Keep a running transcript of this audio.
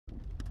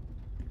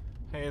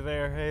Hey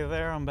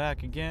there, I'm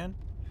back again.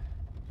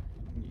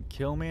 You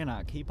kill me and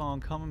I keep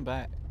on coming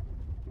back.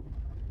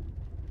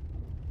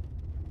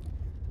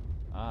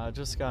 I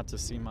just got to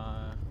see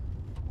my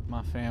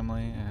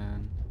family,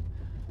 and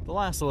the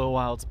last little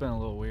while it's been a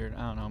little weird.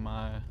 I don't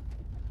know,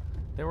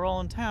 they were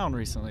all in town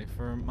recently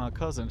for my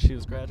cousin. She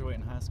was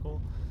graduating high school,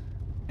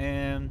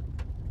 and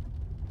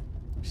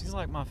she's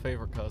like my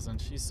favorite cousin.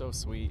 She's so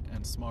sweet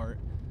and smart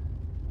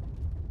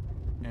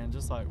and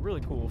just like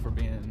really cool for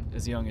being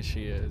as young as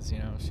she is. You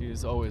know,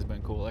 she's always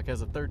been cool. Like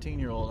as a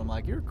 13-year-old, I'm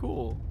like, you're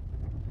cool.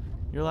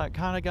 You're like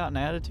kind of got an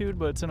attitude,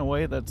 but it's in a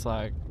way that's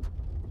like,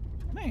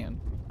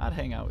 man, I'd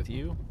hang out with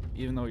you,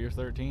 even though you're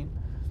 13.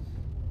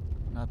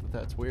 Not that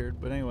that's weird,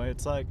 but anyway,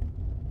 it's like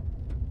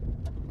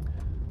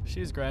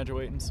she's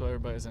graduating, so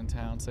everybody's in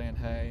town saying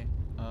hey.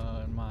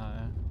 And my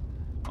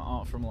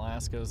aunt from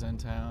Alaska's in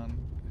town.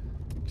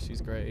 She's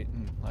great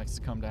and likes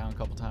to come down a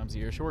couple times a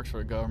year. She works for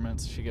the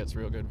government, so she gets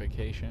real good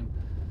vacation.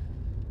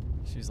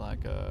 She's like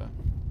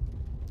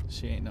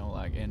she ain't no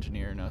like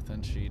engineer or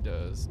nothing. She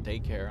does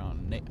daycare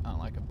on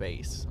like a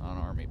base, on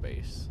an army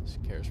base. She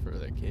cares for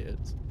their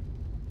kids,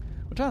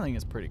 which I think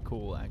is pretty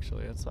cool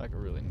actually. It's like a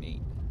really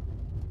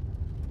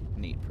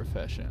neat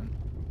profession.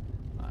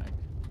 Like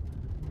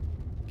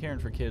caring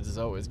for kids is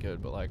always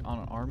good, but like on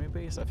an army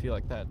base, I feel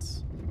like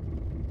that's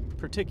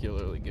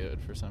particularly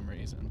good for some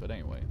reason. But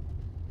anyway,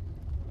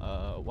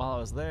 while I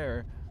was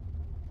there,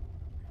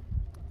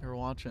 they were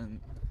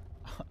watching.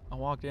 I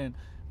walked in.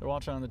 They're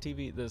watching on the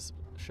TV this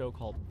show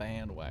called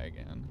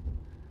Bandwagon.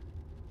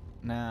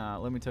 Now,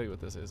 let me tell you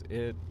what this is.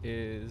 It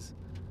is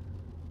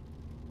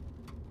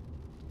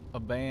a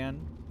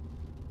band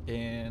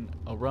in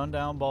a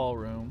rundown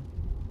ballroom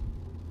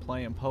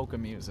playing polka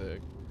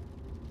music,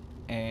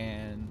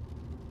 and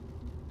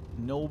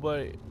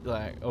nobody,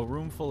 like a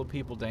room full of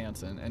people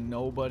dancing, and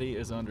nobody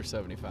is under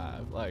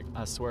 75. Like,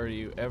 I swear to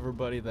you,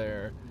 everybody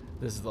there,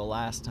 this is the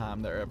last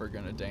time they're ever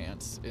gonna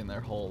dance in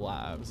their whole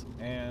lives.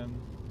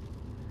 And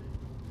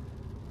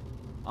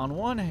on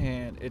one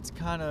hand, it's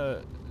kind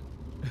of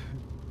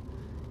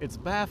it's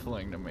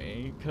baffling to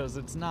me because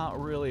it's not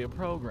really a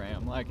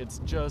program. Like, it's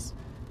just,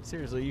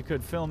 seriously, you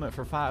could film it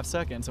for 5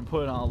 seconds and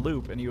put it on a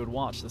loop and you would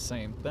watch the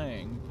same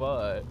thing,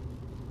 but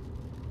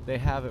they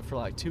have it for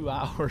like 2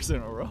 hours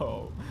in a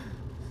row.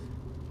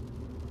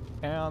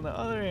 And on the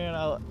other hand,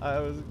 I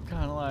was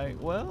kind of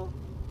like, well,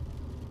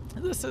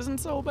 this isn't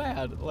so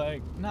bad.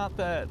 Like, not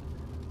that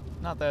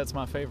it's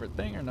my favorite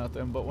thing or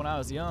nothing, but when I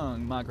was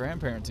young, my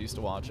grandparents used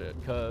to watch it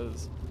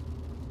because,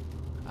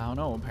 I don't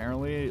know,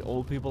 apparently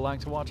old people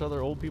like to watch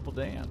other old people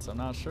dance. I'm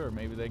not sure.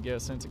 Maybe they get a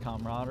sense of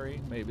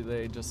camaraderie. Maybe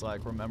they just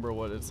like remember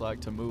what it's like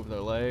to move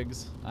their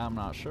legs. I'm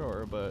not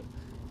sure, but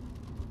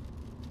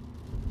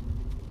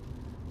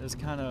it's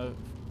kind of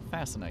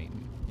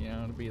fascinating, you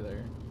know, to be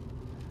there.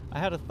 I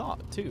had a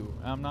thought too.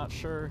 I'm not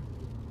sure.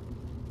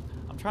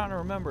 I'm trying to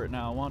remember it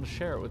now. I wanted to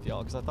share it with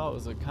y'all because I thought it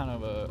was a kind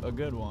of a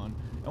good one.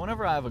 And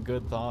whenever I have a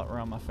good thought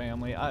around my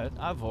family,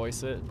 I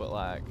voice it, but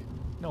like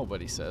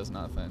nobody says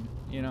nothing.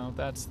 You know,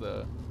 that's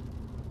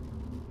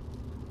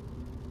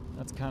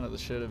kind of the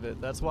shit of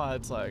it. That's why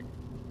it's like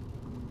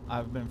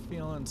I've been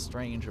feeling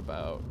strange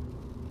about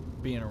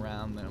being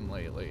around them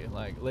lately.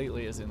 Like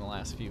lately as in the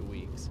last few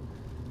weeks.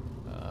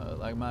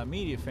 Like my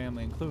immediate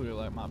family included,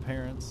 like my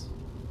parents.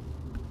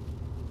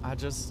 I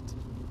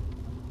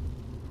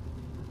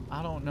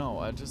don't know.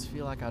 I just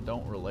feel like I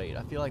don't relate.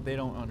 I feel like they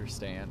don't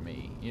understand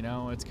me. You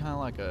know, it's kind of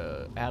like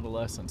a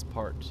adolescence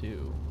part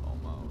 2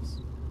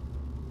 almost.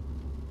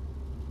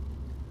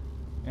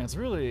 And it's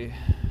really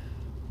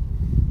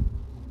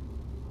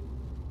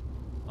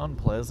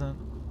unpleasant,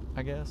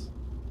 I guess.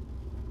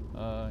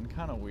 And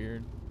kind of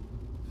weird.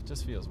 It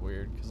just feels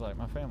weird because like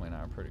my family and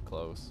I are pretty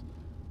close.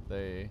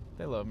 They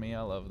love me,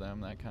 I love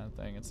them, that kind of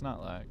thing. It's not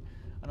like,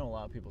 I know a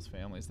lot of people's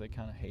families, they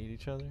kind of hate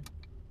each other.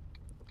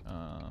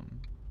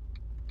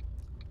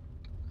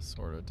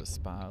 Sort of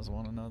despise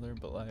one another,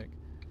 but like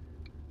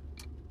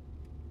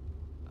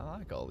I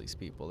like all these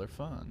people. They're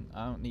fun.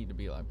 I don't need to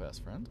be like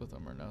best friends with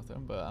them or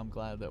nothing, but I'm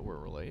glad that we're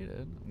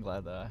related. I'm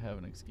glad that I have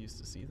an excuse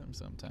to see them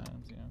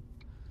sometimes, you know.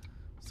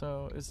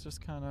 So it's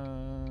just kind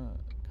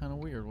of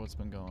weird what's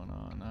been going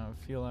on. I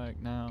feel like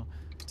now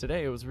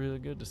today it was really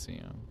good to see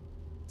him,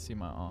 see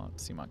my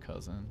aunt, see my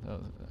cousin.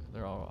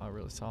 They're all I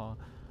really saw,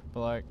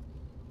 but like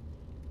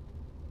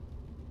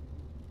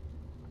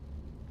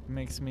it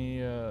makes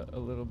me a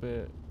little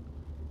bit.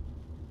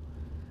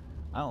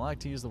 I don't like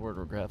to use the word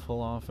regretful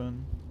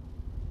often,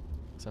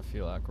 because I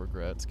feel like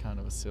regret's kind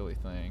of a silly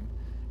thing.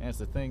 And it's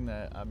the thing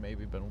that I've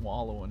maybe been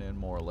wallowing in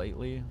more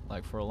lately.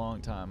 Like for a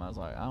long time, I was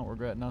like, I don't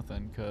regret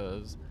nothing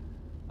because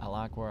I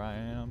like where I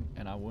am,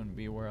 and I wouldn't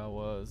be where I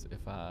was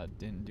if I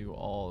didn't do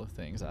all the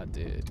things I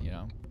did, you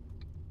know?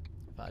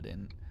 If I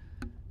didn't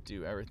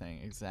do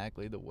everything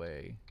exactly the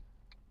way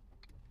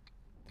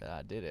that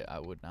I did it, I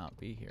would not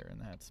be here, and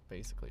that's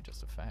basically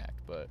just a fact.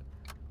 But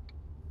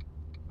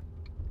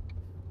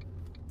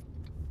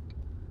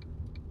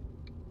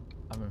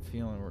I've been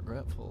feeling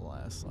regretful the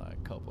last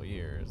like couple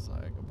years,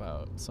 like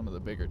about some of the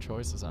bigger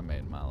choices I made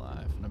in my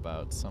life, and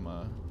about some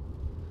of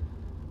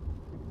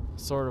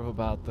sort of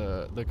about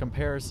the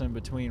comparison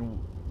between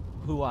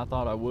who I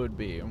thought I would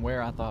be and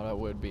where I thought I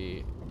would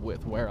be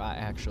with where I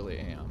actually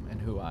am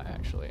and who I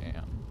actually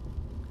am.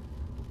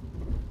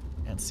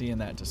 And seeing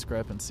that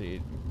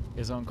discrepancy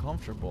is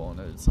uncomfortable, and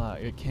it's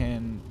like it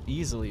can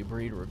easily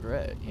breed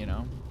regret, you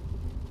know?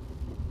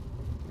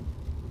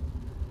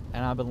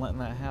 And I've been letting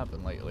that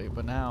happen lately,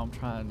 but now I'm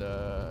trying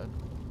to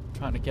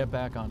get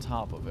back on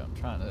top of it. I'm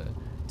trying to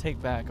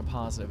take back a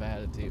positive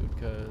attitude,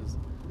 because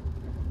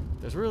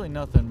there's really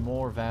nothing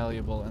more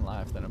valuable in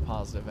life than a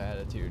positive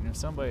attitude. And if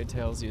somebody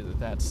tells you that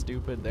that's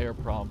stupid, they're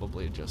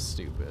probably just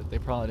stupid. They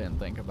probably didn't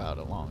think about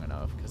it long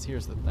enough. Because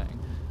here's the thing: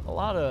 a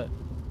lot of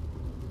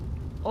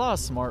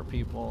smart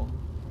people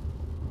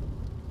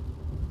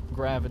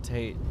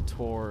gravitate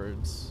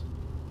towards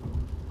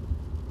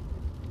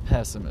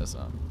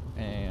pessimism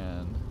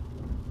and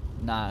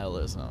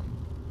nihilism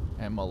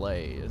and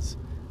malaise.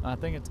 And I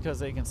think it's because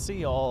they can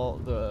see all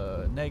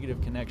the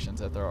negative connections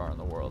that there are in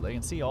the world. They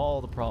can see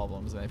all the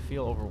problems and they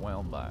feel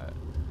overwhelmed by it.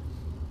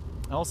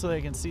 Also,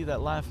 they can see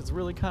that life is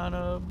really kind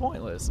of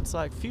pointless. It's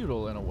like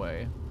futile in a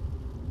way.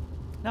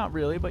 Not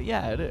really, but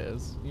yeah, it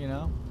is, you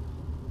know?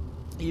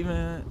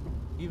 Even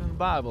the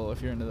Bible,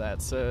 if you're into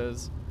that,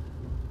 says,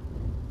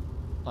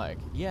 like,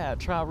 yeah,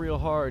 try real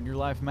hard, your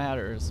life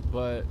matters.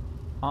 But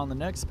on the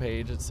next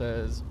page it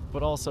says,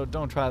 but also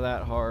don't try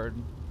that hard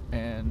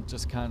and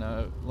just kind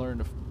of learn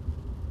to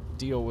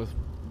deal with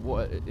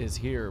what is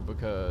here,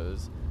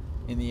 because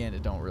in the end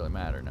it don't really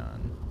matter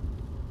none.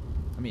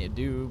 I mean, it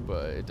do,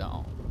 but it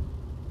don't.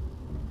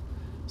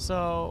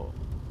 So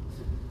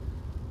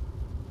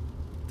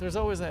there's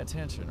always that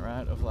tension,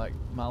 right, of like,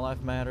 my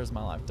life matters,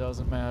 my life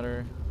doesn't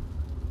matter.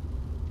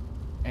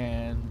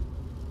 And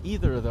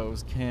either of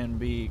those can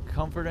be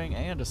comforting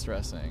and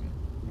distressing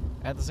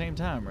at the same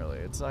time, really.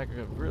 It's like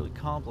a really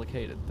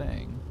complicated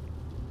thing.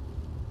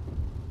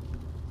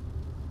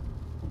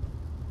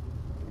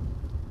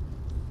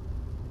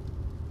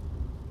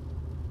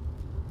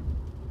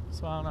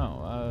 So I don't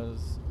know.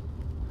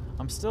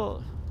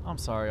 I'm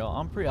sorry, y'all.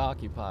 I'm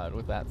preoccupied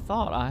with that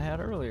thought I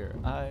had earlier.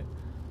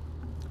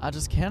 I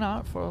just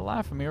cannot for the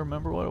life of me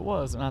remember what it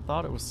was, and I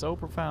thought it was so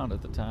profound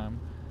at the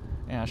time.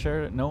 And I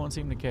shared it, no one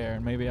seemed to care,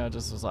 and maybe I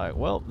just was like,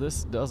 well,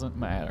 this doesn't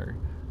matter.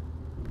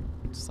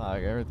 Just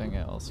like everything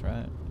else,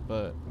 right?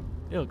 But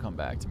it'll come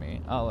back to me.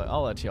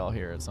 I'll let y'all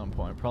hear it at some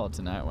point, probably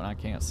tonight when I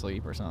can't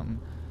sleep or something.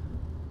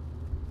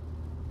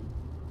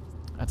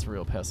 That's a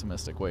real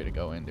pessimistic way to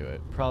go into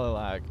it. Probably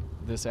like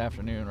this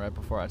afternoon right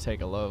before I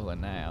take a lovely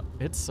nap.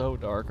 It's so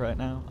dark right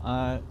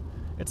now.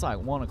 It's like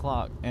 1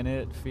 o'clock, and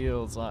it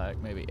feels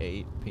like maybe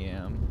 8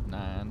 p.m.,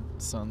 9.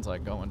 Sun's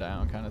like going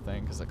down kind of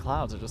thing, because the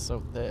clouds are just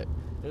so thick.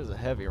 It is a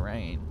heavy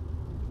rain.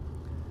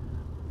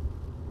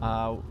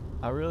 I'm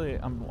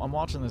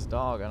watching this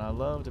dog, and I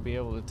love to be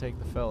able to take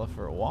the fella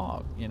for a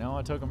walk. You know,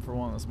 I took him for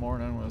one this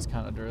morning when it was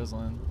kind of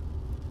drizzling.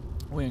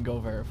 We didn't go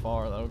very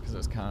far, though, because it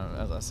was kind of,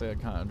 as I said,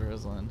 kind of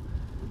drizzling.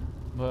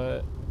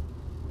 But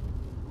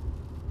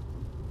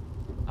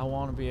I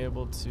want to be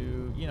able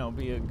to, you know,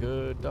 be a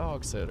good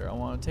dog sitter. I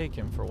want to take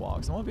him for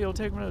walks. I want to be able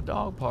to take him to the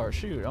dog park.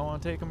 Shoot, I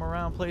want to take him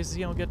around places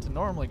he don't get to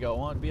normally go. I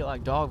want it to be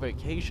like dog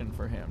vacation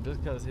for him.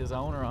 Just because his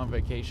owner on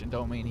vacation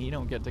don't mean he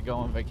don't get to go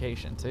on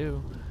vacation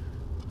too.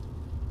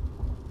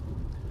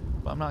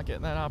 But I'm not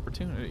getting that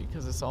opportunity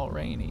because it's all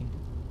rainy.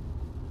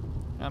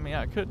 I mean,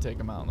 I could take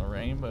him out in the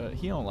rain, but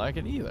he don't like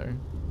it either.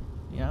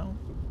 You know?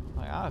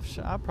 Like,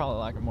 I probably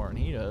like it more than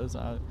he does.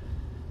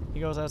 He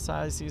goes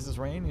outside, he sees this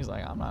rain, he's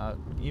like, I'm not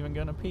even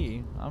gonna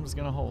pee. I'm just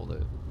gonna hold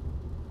it.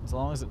 As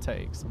long as it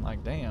takes. I'm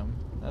like, damn,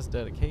 that's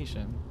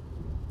dedication.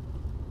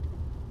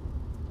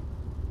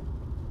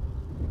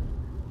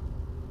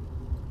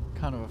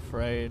 Kind of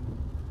afraid.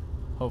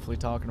 Hopefully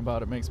talking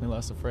about it makes me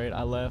less afraid.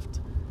 I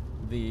left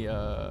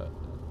the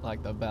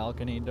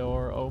balcony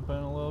door open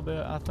a little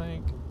bit, I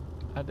think.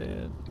 I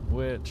did.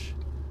 Which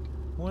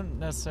wouldn't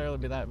necessarily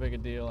be that big a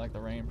deal. Like, the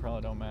rain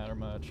probably don't matter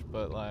much,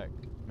 but like,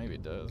 maybe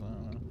it does, I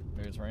don't know.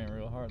 Maybe it's raining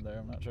real hard there,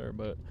 I'm not sure,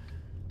 but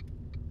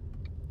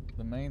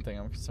the main thing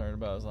I'm concerned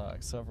about is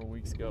like several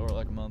weeks ago or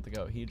like a month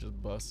ago, he just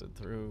busted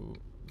through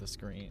the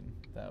screen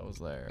that was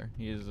there.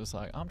 He was just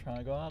like, I'm trying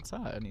to go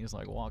outside, and he's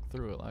like walked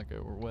through it like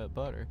it were wet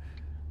butter.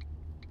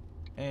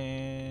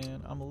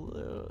 And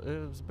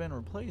it's been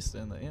replaced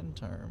in the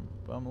interim,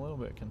 but I'm a little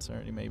bit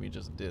concerned he maybe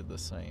just did the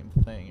same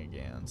thing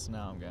again. So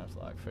now I'm gonna have to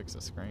like fix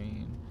the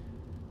screen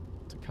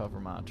to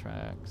cover my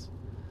tracks.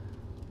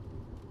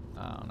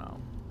 I don't know.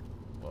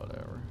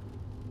 Whatever.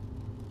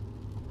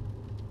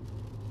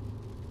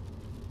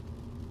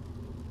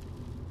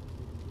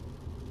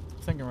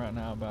 Thinking right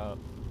now about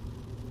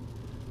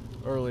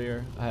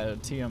earlier, I had a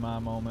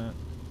TMI moment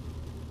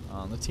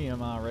on the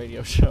TMI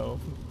radio show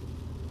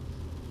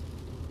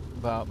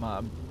about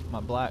my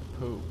black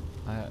poop.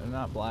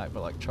 Not black,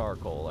 but like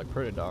charcoal, like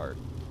pretty dark.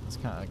 It's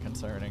kind of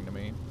concerning to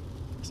me.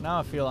 So now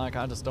I feel like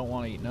I just don't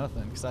want to eat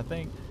nothing, because I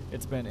think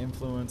it's been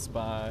influenced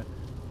by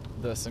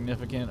the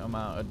significant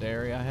amount of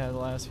dairy I had the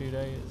last few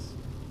days,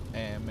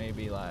 and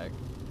maybe like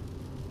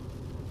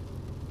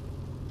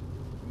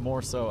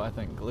more so I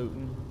think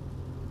gluten.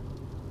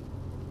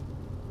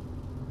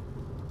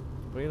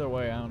 But either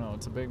way, I don't know.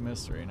 It's a big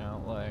mystery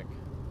now. Like,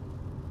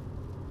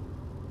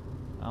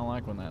 I don't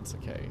like when that's the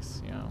case,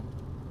 you know.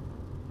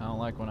 I don't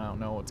like when I don't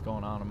know what's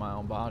going on in my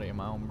own body, in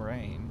my own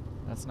brain.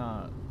 That's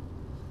not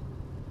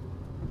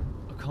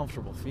a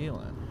comfortable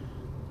feeling.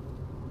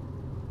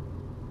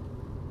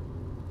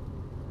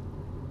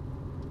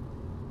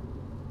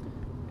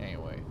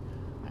 Anyway,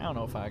 I don't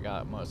know if I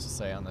got much to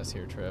say on this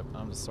here trip.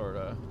 I'm just sort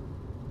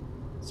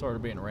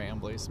of being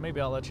rambly. So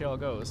maybe I'll let y'all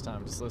go this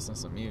time. Just listen to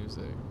some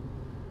music.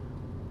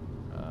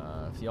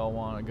 If y'all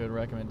want a good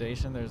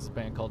recommendation, there's a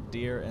band called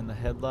Deer in the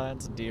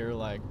Headlights. Deer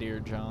like Dear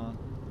John.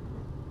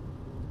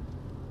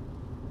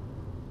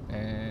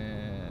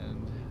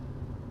 And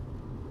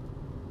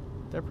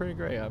they're pretty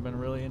great. I've been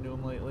really into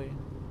them lately.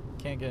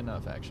 Can't get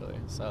enough, actually.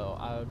 So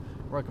I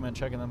recommend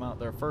checking them out.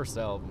 Their first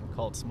album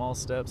called Small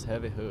Steps,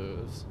 Heavy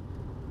Hooves.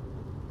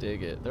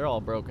 Dig it. They're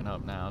all broken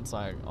up now. It's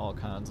like all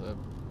kinds of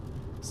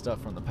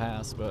stuff from the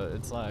past, but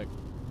it's like,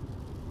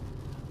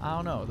 I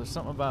don't know. There's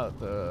something about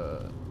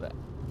the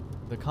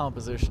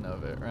composition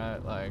of it, right?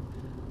 Like,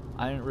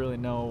 I didn't really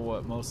know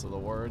what most of the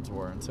words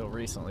were until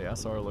recently. I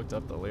sort of looked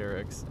up the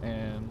lyrics,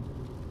 and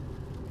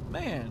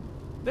man,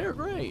 they're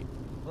great.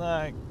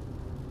 Like,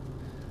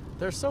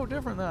 they're so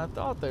different than I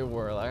thought they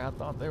were. Like, I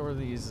thought they were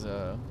these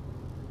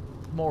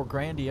more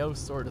grandiose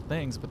sort of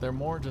things, but they're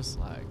more just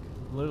like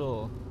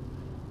little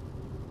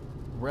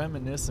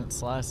reminiscent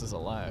slices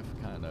of life,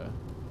 kind of,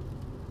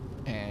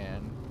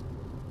 and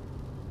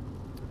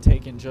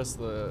taking just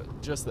the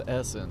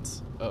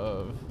essence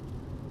of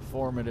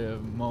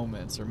formative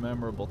moments or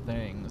memorable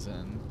things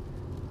and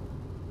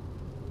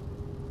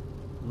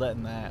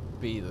letting that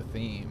be the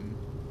theme.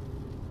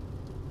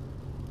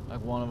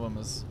 Like, one of them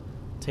is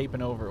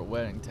taping over a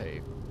wedding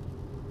tape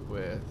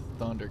with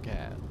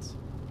Thundercats.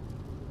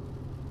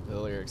 The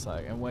lyrics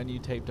like, and when you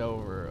taped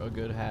over a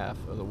good half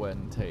of the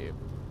wedding tape,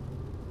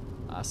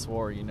 I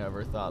swore you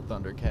never thought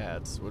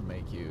Thundercats would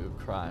make you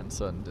cry in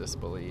sudden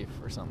disbelief,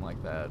 or something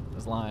like that.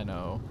 As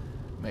Lion-O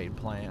made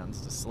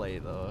plans to slay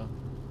the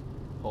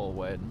whole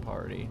wedding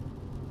party.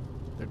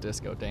 They're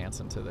disco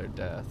dancing to their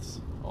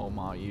deaths. Oh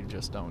ma, you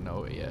just don't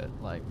know it yet.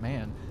 Like,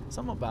 man,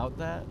 something about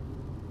that,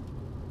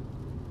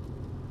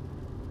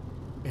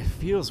 it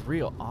feels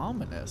real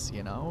ominous,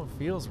 you know? It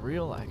feels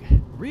real, like,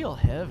 real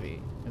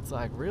heavy. It's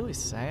like really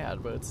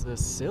sad, but it's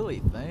this silly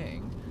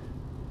thing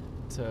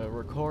to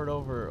record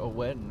over a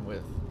wedding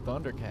with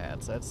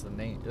Thundercats. That's the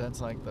name.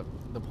 That's like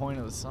the point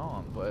of the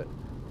song, but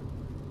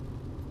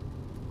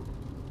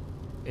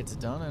it's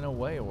done in a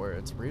way where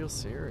it's real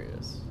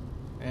serious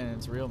and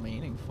it's real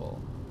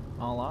meaningful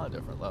on a lot of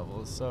different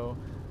levels. So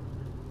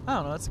I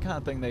don't know. That's the kind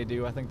of thing they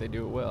do. I think they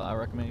do it well. I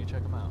recommend you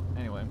check them out.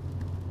 Anyway,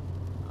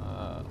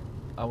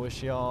 I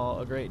wish y'all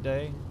a great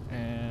day,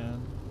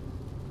 and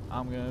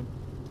I'm gonna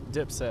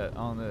dipset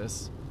on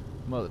this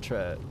mother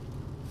tread.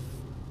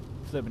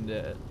 Flipping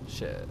dead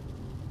shit.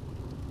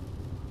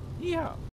 Yeah.